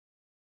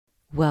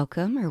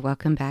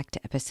Welcome back to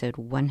episode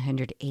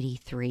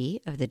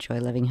 183 of the Joy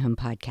Loving Home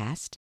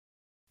podcast.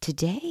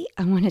 Today,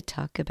 I want to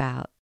talk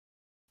about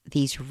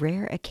these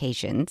rare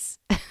occasions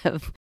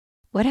of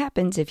what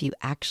happens if you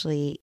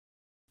actually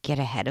get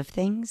ahead of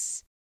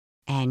things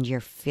and you're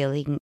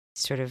feeling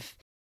sort of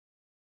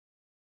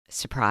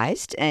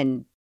surprised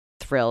and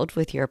thrilled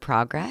with your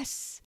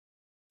progress.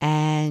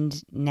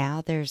 And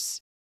now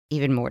there's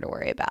even more to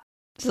worry about.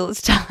 So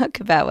let's talk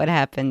about what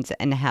happens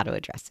and how to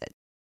address it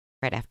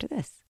right after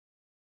this.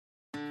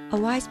 A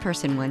wise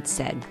person once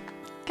said,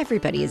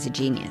 "Everybody is a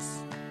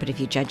genius, but if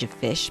you judge a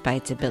fish by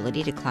its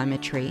ability to climb a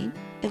tree,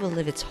 it will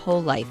live its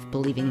whole life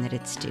believing that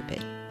it's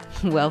stupid."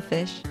 Well,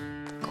 fish,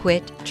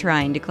 quit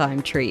trying to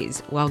climb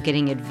trees while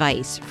getting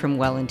advice from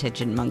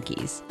well-intentioned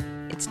monkeys.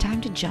 It's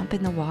time to jump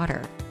in the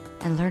water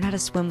and learn how to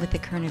swim with the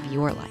current of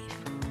your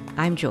life.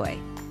 I'm Joy,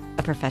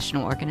 a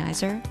professional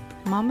organizer,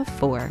 mom of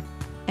 4,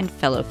 and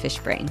fellow fish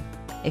brain.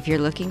 If you're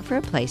looking for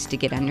a place to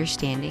get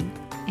understanding,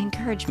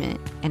 encouragement,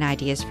 and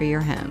ideas for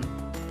your home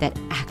that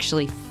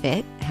actually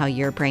fit how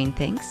your brain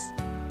thinks,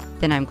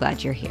 then I'm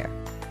glad you're here.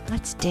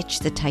 Let's ditch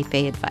the type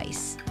A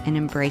advice and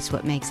embrace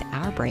what makes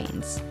our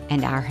brains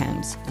and our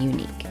homes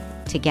unique.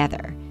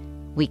 Together,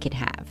 we can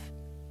have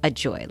a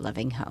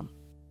joy-loving home.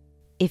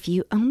 If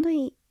you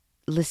only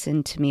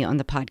listen to me on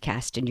the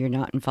podcast and you're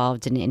not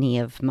involved in any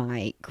of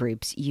my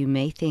groups, you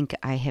may think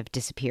I have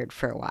disappeared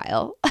for a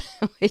while,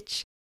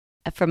 which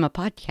from a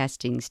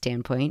podcasting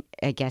standpoint,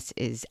 I guess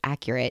is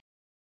accurate.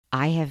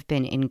 I have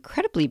been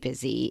incredibly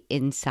busy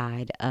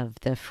inside of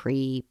the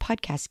free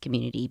podcast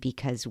community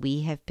because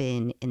we have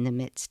been in the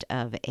midst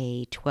of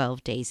a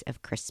 12 Days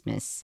of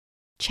Christmas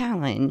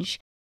challenge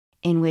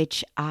in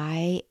which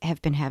I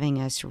have been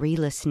having us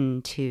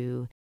re-listen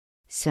to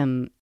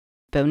some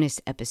bonus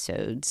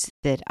episodes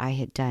that I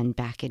had done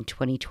back in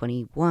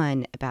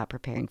 2021 about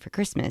preparing for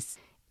Christmas.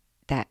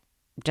 That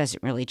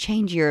doesn't really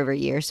change year over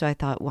year, so I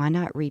thought, why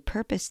not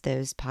repurpose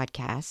those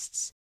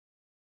podcasts,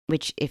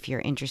 which, if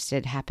you're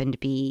interested, happen to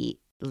be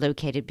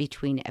located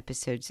between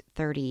episodes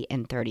 30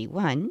 and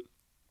 31.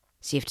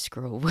 So you have to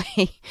scroll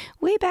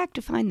way back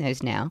to find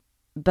those now.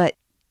 But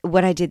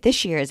what I did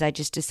this year is I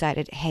just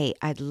decided, hey,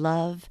 I'd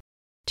love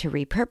to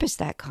repurpose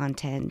that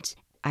content.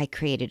 I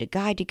created a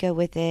guide to go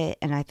with it.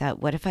 And I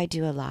thought, what if I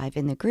do a live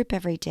in the group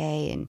every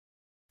day and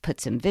put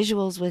some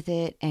visuals with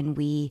it? And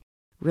we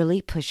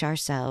really push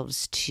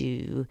ourselves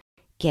to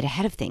get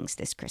ahead of things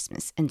this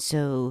Christmas. And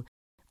so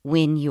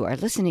when you are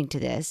listening to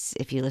this,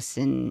 if you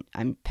listen,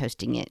 I'm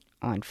posting it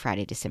on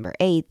Friday, December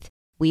 8th.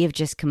 We have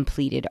just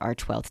completed our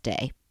 12th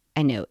day.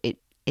 I know it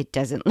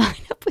doesn't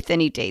line up with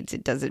any dates.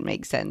 It doesn't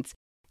make sense.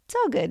 It's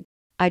all good.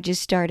 I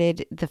just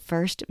started the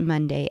first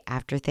Monday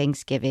after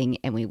Thanksgiving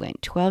and we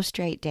went 12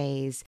 straight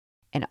days.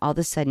 And all of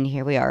a sudden,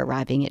 here we are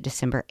arriving at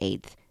December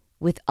 8th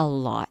with a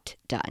lot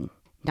done.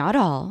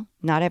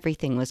 Not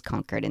everything was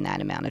conquered in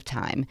that amount of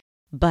time.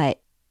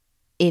 But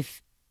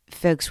if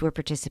folks were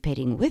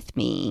participating with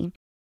me,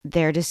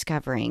 they're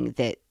discovering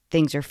that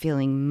things are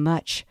feeling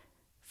much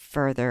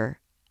further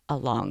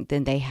along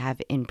than they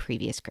have in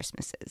previous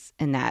Christmases.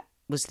 And that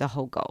was the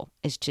whole goal,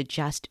 is to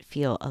just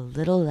feel a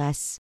little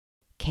less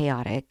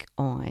chaotic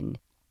on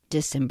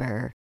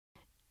December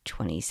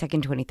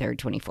 22nd, 23rd,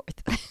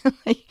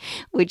 24th,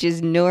 which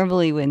is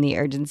normally when the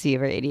urgency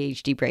of our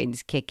ADHD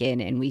brains kick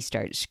in and we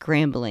start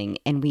scrambling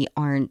and we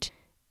aren't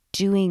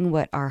doing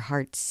what our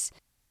hearts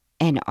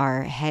and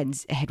our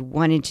heads had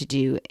wanted to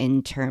do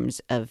in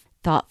terms of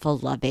thoughtful,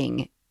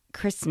 loving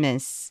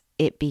Christmas.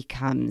 It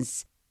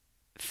becomes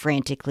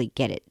frantically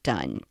get it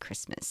done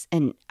Christmas.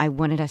 And I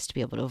wanted us to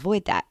be able to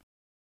avoid that.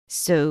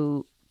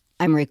 So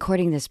I'm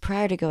recording this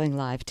prior to going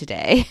live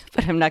today,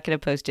 but I'm not going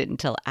to post it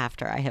until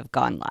after I have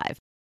gone live.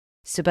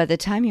 So by the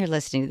time you're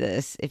listening to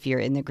this, if you're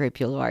in the group,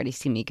 you'll already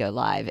see me go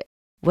live.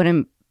 What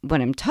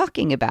I'm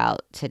talking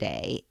about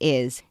today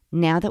is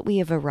now that we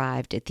have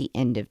arrived at the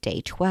end of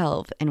day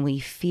 12 and we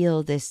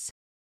feel this,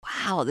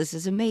 wow, this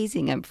is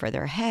amazing. I'm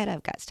further ahead.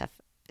 I've got stuff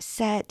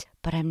set,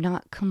 but I'm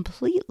not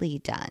completely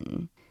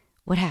done.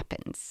 What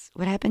happens?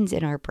 What happens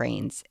in our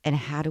brains, and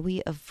how do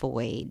we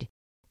avoid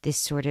this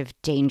sort of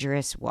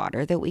dangerous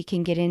water that we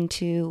can get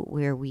into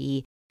where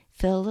we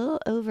feel a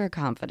little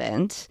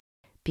overconfident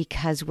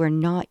because we're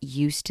not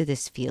used to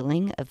this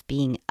feeling of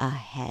being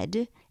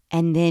ahead?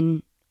 And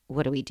then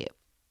what do?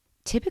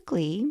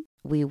 Typically,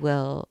 we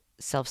will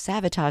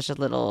self-sabotage a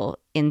little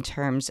in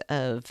terms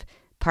of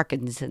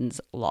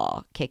Parkinson's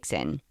law kicks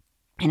in.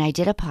 And I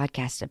did a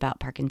podcast about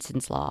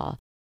Parkinson's law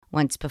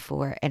once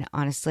before. And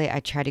honestly, I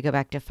try to go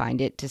back to find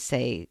it to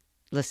say,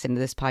 listen to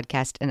this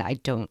podcast. And I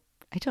don't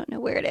know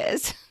where it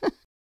is.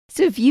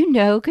 So if you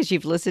know, because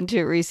you've listened to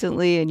it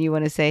recently and you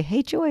want to say,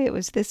 hey, Joy, it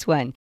was this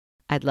one,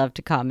 I'd love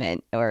to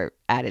comment or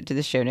add it to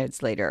the show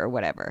notes later or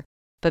whatever.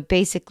 But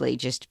basically,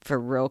 just for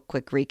real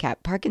quick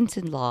recap,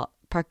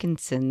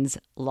 Parkinson's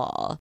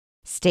law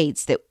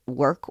states that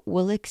work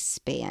will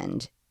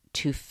expand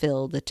to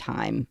fill the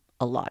time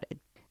allotted.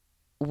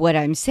 What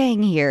I'm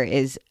saying here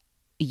is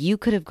you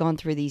could have gone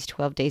through these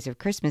 12 days of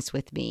Christmas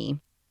with me,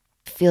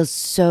 feel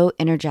so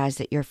energized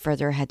that you're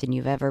further ahead than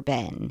you've ever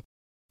been.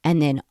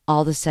 And then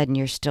all of a sudden,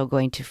 you're still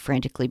going to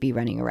frantically be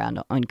running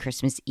around on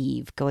Christmas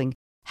Eve going,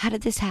 how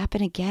did this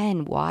happen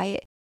again? Why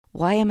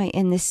am I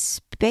in this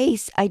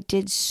space? I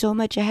did so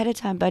much ahead of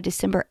time. By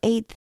December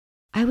 8th,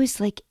 I was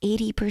like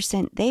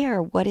 80%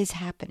 there. What is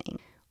happening?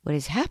 What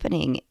is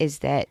happening is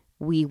that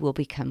we will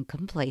become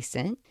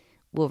complacent.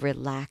 We'll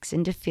relax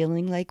into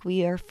feeling like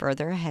we are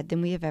further ahead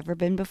than we have ever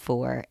been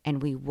before.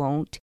 And we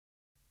won't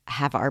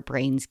have our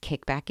brains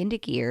kick back into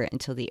gear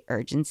until the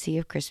urgency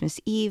of Christmas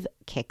Eve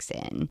kicks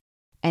in.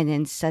 And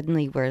then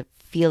suddenly we're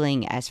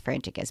feeling as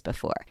frantic as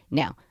before.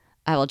 Now,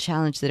 I will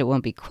challenge that it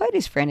won't be quite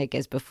as frantic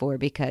as before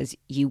because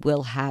you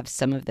will have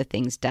some of the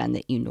things done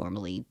that you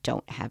normally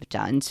don't have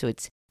done. So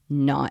it's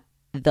not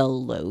the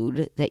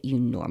load that you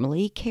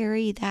normally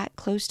carry that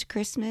close to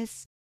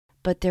Christmas,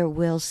 but there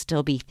will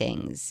still be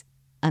things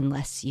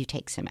unless you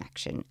take some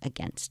action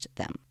against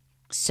them.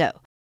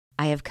 So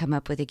I have come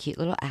up with a cute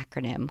little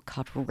acronym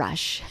called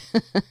RUSH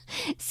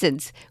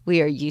since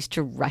we are used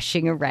to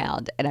rushing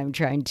around, and I'm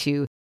trying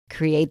to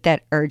create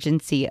that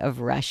urgency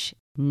of rush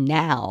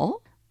now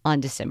on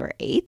December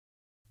 8th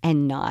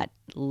and not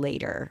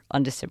later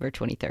on December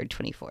 23rd,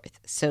 24th.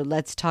 So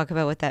let's talk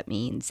about what that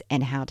means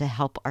and how to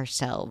help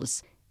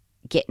ourselves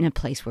get in a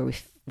place where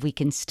we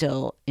can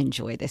still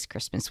enjoy this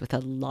Christmas with a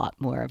lot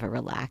more of a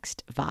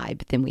relaxed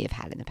vibe than we have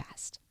had in the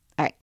past.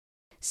 All right.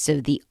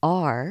 So the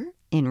R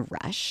in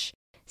RUSH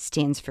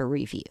stands for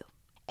review.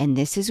 And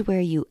this is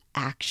where you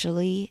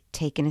actually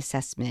take an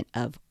assessment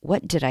of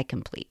what did I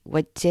complete?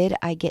 What did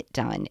I get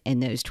done in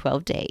those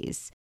 12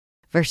 days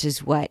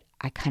versus what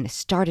I kind of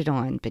started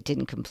on but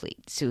didn't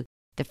complete. So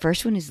the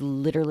first one is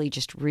literally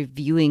just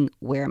reviewing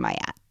where am I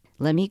at.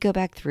 Let me go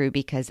back through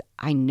because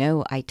I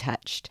know I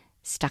touched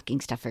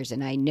stocking stuffers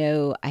and I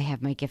know I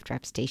have my gift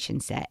wrap station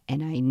set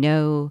and I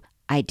know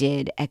I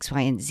did X,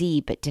 Y, and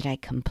Z, but did I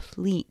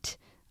complete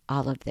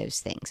all of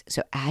those things?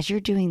 So as you're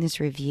doing this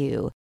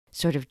review,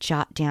 sort of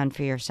jot down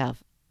for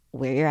yourself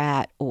where you're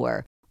at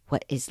or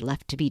what is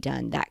left to be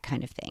done, that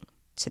kind of thing.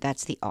 So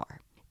that's the R.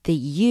 The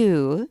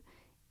U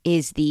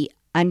is the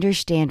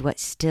understand what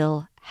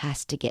still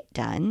has to get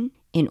done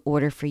in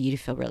order for you to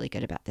feel really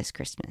good about this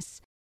Christmas.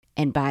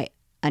 And by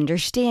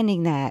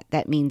understanding that,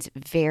 that means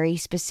very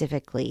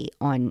specifically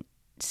on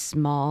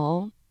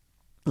small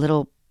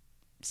little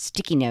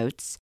sticky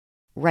notes,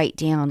 write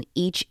down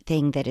each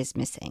thing that is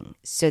missing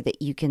so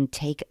that you can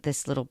take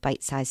this little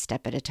bite-sized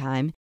step at a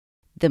time.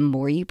 The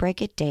more you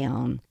break it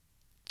down,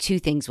 two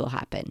things will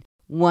happen.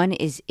 One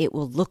is it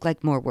will look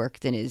like more work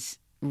than is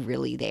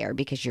really there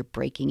because you're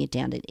breaking it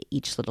down into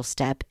each little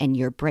step and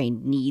your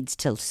brain needs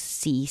to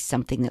see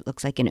something that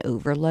looks like an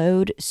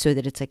overload so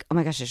that it's like, oh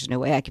my gosh, there's no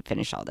way I can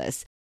finish all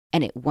this.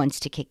 And it wants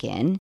to kick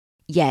in.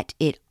 Yet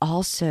it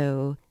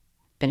also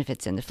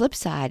benefits in the flip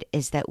side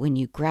is that when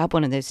you grab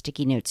one of those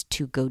sticky notes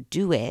to go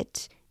do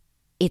it,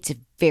 it's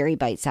very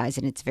bite-sized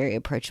and it's very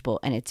approachable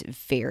and it's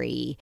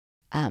very,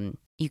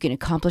 you can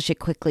accomplish it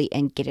quickly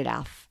and get it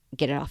off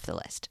the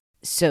list.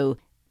 So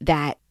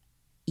that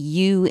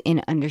you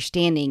in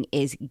understanding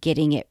is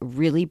getting it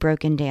really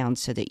broken down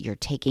so that you're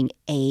taking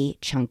a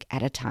chunk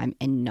at a time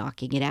and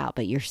knocking it out,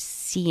 but you're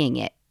seeing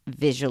it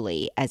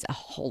visually as a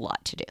whole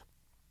lot to do.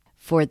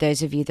 For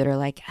those of you that are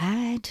like,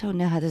 I don't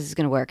know how this is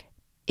going to work.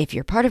 If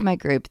you're part of my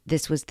group,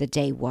 this was the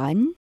day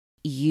one.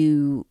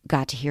 You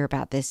got to hear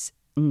about this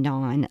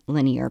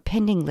non-linear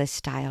pending list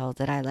style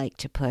that I like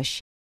to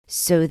push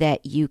so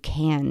that you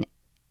can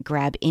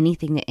grab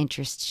anything that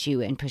interests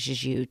you and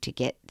pushes you to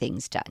get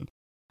things done.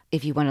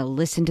 If you want to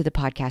listen to the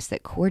podcast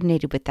that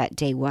coordinated with that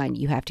day one,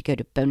 you have to go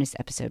to bonus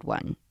episode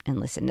 1 and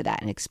listen to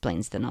that and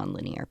explains the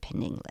nonlinear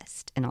pending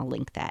list. And I'll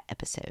link that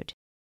episode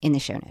in the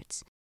show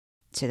notes.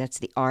 So that's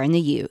the R and the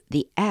U.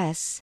 The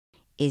S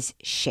is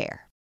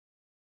share.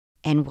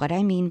 And what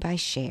I mean by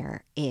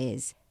share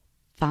is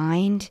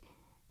find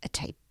a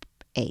type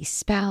A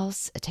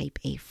spouse, a type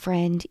A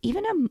friend,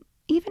 even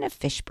a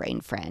fish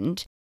brain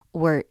friend,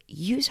 or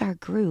use our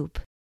group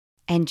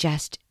and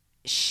just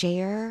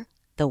share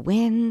the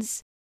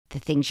wins, the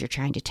things you're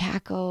trying to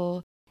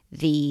tackle,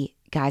 the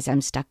guys,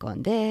 I'm stuck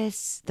on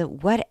this, the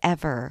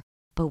whatever.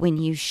 But when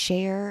you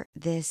share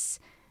this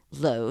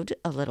load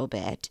a little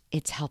bit,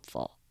 it's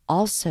helpful.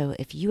 Also,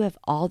 if you have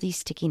all these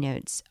sticky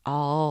notes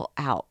all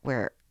out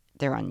where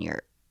they're on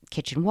your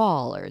kitchen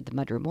wall or the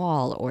mudroom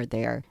wall or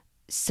they're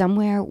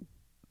somewhere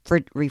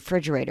for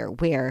refrigerator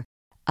where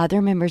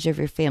other members of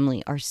your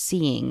family are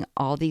seeing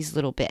all these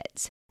little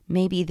bits,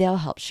 maybe they'll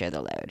help share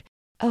the load.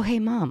 Oh, hey,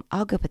 Mom,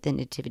 I'll go put the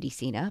nativity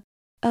scene up.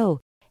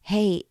 Oh,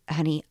 hey,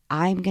 honey,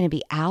 I'm going to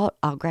be out.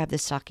 I'll grab the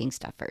stocking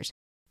stuffers.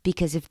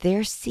 Because if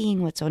they're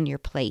seeing what's on your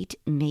plate,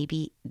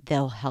 maybe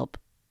they'll help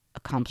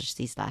accomplish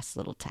these last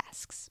little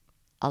tasks.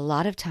 A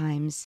lot of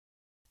times,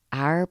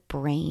 our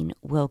brain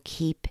will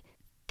keep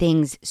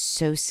things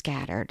so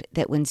scattered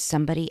that when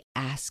somebody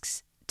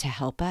asks to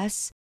help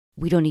us,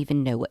 we don't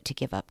even know what to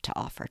give up to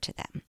offer to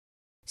them.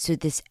 So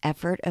this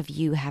effort of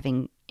you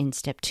having, in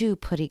step 2,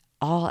 putting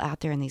all out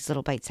there in these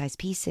little bite-sized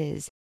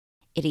pieces,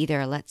 it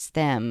either lets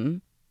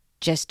them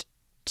just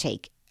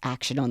take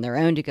action on their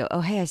own to go,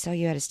 oh, hey, I saw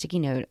you had a sticky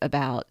note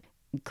about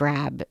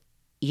grab,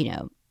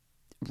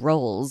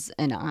 rolls,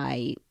 and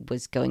I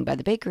was going by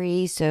the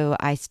bakery, so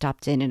I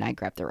stopped in and I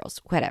grabbed the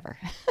rolls. Whatever.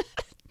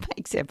 My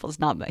example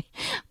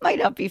might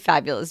not be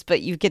fabulous,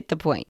 but you get the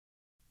point.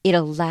 It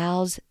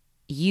allows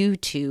you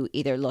to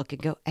either look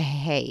and go,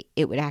 hey,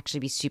 it would actually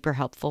be super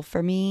helpful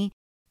for me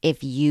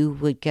if you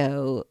would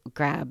go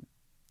grab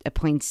a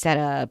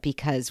poinsettia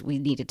because we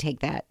need to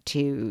take that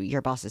to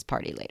your boss's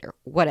party later,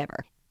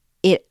 whatever.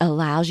 It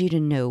allows you to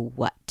know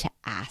what to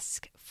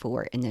ask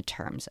for in the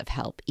terms of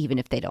help, even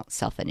if they don't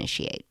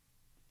self-initiate.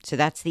 So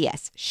that's the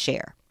S,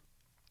 share.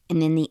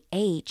 And then the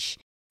H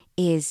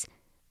is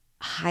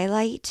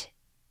highlight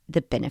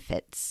the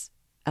benefits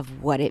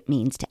of what it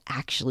means to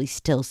actually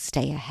still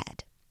stay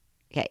ahead.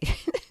 Okay.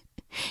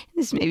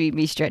 This may be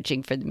me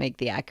stretching to make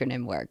the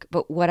acronym work.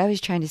 But what I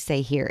was trying to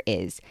say here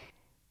is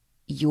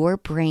your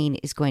brain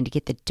is going to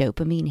get the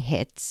dopamine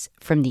hits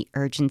from the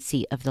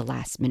urgency of the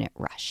last minute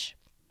rush.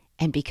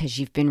 And because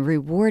you've been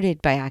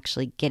rewarded by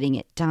actually getting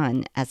it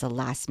done as a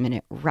last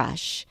minute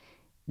rush,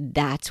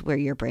 that's where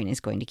your brain is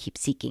going to keep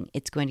seeking.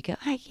 It's going to go,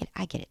 I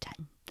get it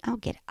done.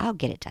 I'll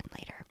get it done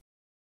later.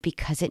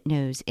 Because it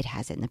knows it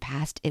has it in the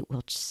past, it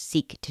will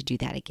seek to do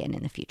that again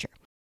in the future.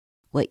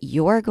 What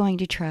you're going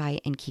to try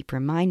and keep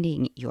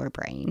reminding your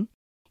brain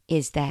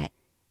is that,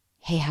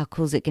 hey, how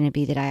cool is it going to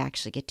be that I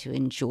actually get to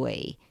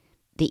enjoy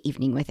the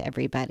evening with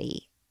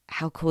everybody?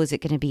 How cool is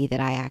it going to be that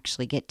I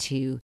actually get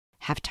to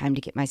have time to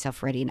get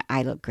myself ready and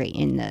I look great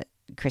in the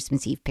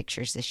Christmas Eve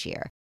pictures this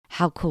year?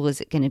 How cool is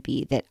it going to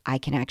be that I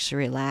can actually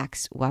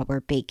relax while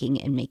we're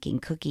baking and making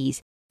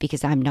cookies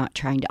because I'm not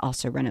trying to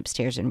also run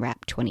upstairs and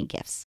wrap 20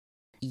 gifts?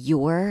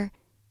 Your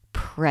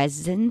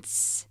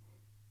presence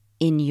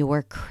in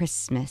your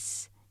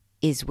Christmas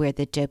is where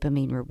the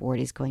dopamine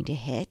reward is going to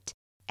hit,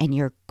 and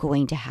you're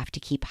going to have to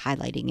keep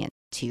highlighting it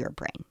to your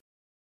brain.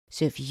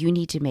 So if you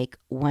need to make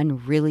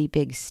one really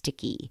big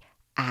sticky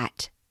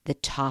at the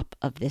top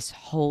of this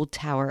whole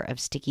tower of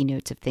sticky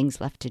notes of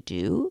things left to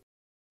do,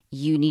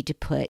 you need to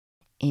put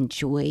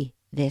enjoy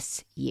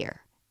this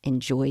year,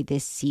 enjoy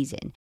this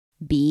season,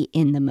 be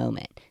in the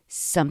moment,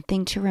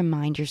 something to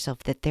remind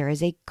yourself that there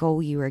is a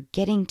goal you are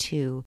getting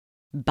to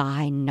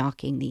by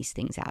knocking these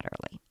things out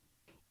early.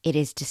 It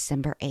is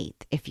December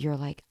 8th. If you're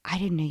like, I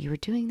didn't know you were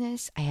doing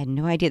this. I had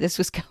no idea this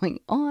was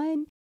going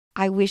on.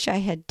 I wish I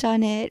had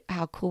done it.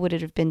 How cool would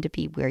it have been to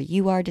be where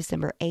you are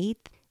December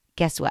 8th?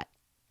 Guess what?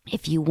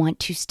 If you want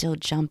to still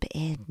jump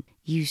in,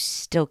 you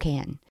still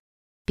can.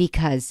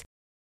 Because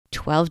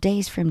 12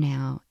 days from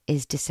now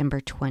is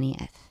December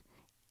 20th.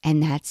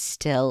 And that's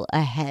still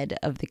ahead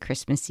of the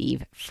Christmas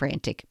Eve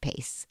frantic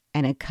pace.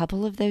 And a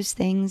couple of those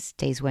things,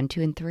 days 1,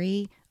 2, and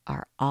 3,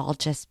 are all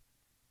just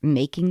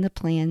making the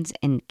plans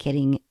and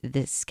getting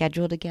the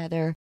schedule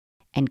together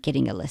and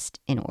getting a list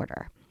in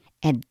order.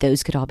 And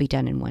those could all be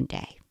done in one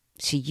day.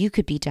 So you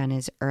could be done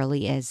as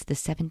early as the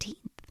 17th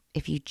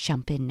if you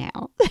jump in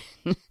now.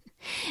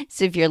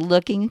 So if you're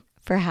looking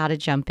for how to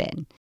jump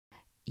in,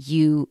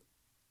 you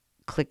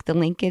click the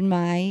link in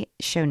my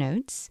show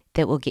notes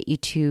that will get you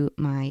to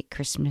my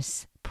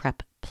Christmas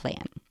prep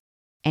plan.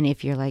 And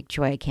if you're like,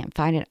 Joy, I can't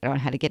find it, I don't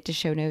know how to get to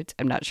show notes,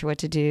 I'm not sure what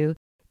to do,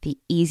 the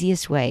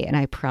easiest way, and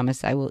I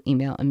promise I will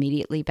email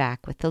immediately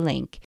back with the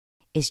link,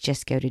 is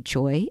just go to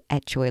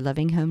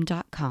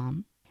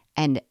joy@joylovinghome.com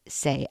and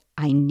say,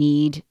 I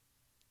need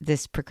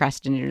this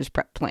procrastinator's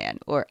prep plan,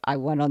 or I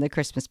want on the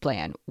Christmas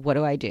plan. What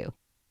do I do?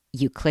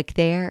 You click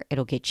there,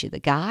 it'll get you the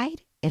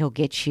guide, it'll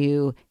get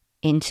you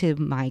into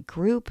my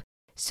group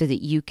so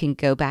that you can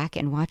go back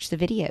and watch the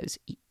videos.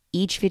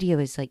 Each video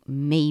is like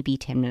maybe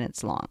 10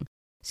 minutes long.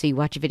 So you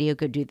watch a video,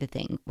 go do the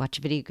thing. Watch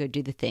a video, go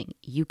do the thing.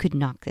 You could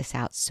knock this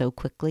out so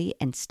quickly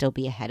and still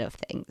be ahead of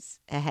things,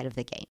 ahead of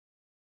the game.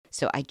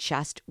 So I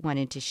just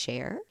wanted to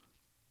share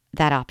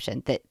that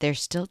option, that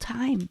there's still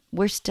time.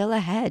 We're still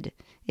ahead.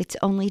 It's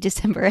only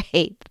December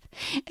 8th.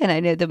 And I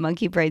know the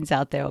monkey brains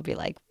out there will be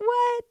like,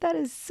 what? That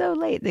is so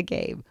late in the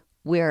game.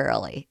 We're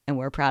early and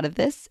we're proud of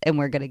this and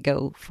we're going to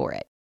go for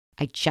it.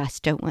 I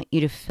just don't want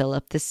you to fill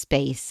up the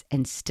space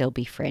and still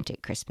be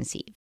frantic Christmas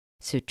Eve.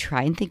 So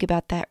try and think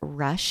about that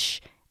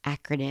RUSH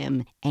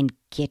acronym and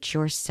get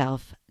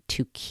yourself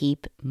to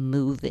keep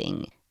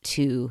moving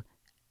to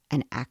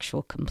an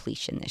actual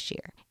completion this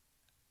year.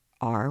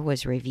 R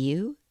was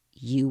review,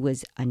 U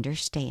was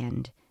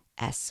understand,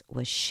 S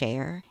was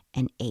share,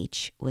 and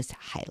H was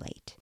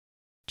highlight.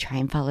 Try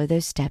and follow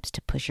those steps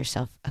to push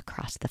yourself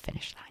across the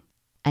finish line.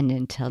 And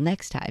until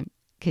next time,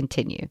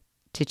 continue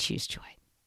to choose joy.